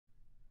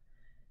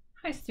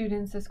Hi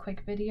students, this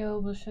quick video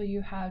will show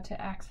you how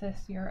to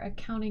access your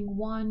Accounting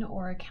 1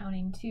 or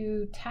Accounting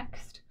 2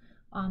 text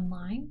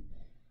online.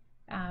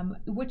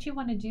 What you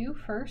want to do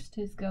first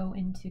is go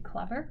into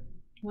Clever.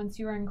 Once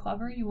you are in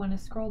Clever, you want to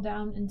scroll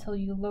down until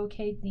you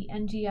locate the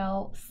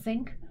NGL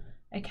Sync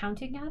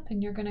accounting app,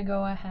 and you're going to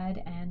go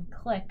ahead and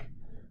click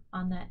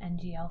on that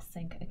NGL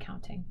Sync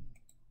accounting.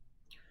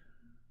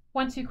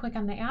 Once you click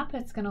on the app,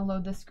 it's going to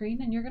load the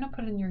screen, and you're going to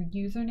put in your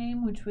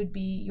username, which would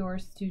be your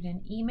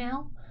student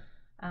email.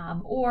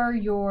 Or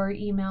your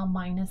email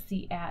minus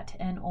the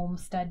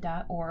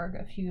 @olmsted.org.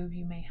 A few of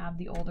you may have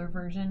the older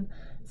version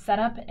set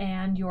up,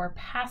 and your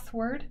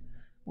password,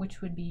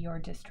 which would be your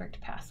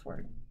district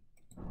password.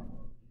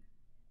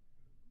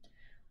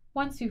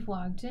 Once you've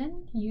logged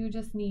in, you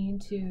just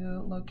need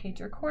to locate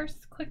your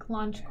course, click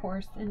Launch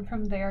Course, and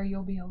from there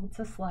you'll be able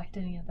to select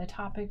any of the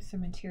topics or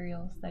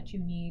materials that you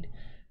need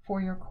for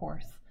your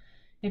course.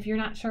 If you're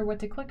not sure what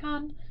to click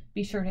on,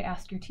 be sure to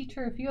ask your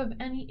teacher. If you have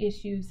any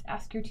issues,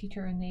 ask your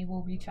teacher and they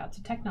will reach out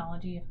to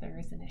technology if there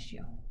is an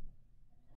issue.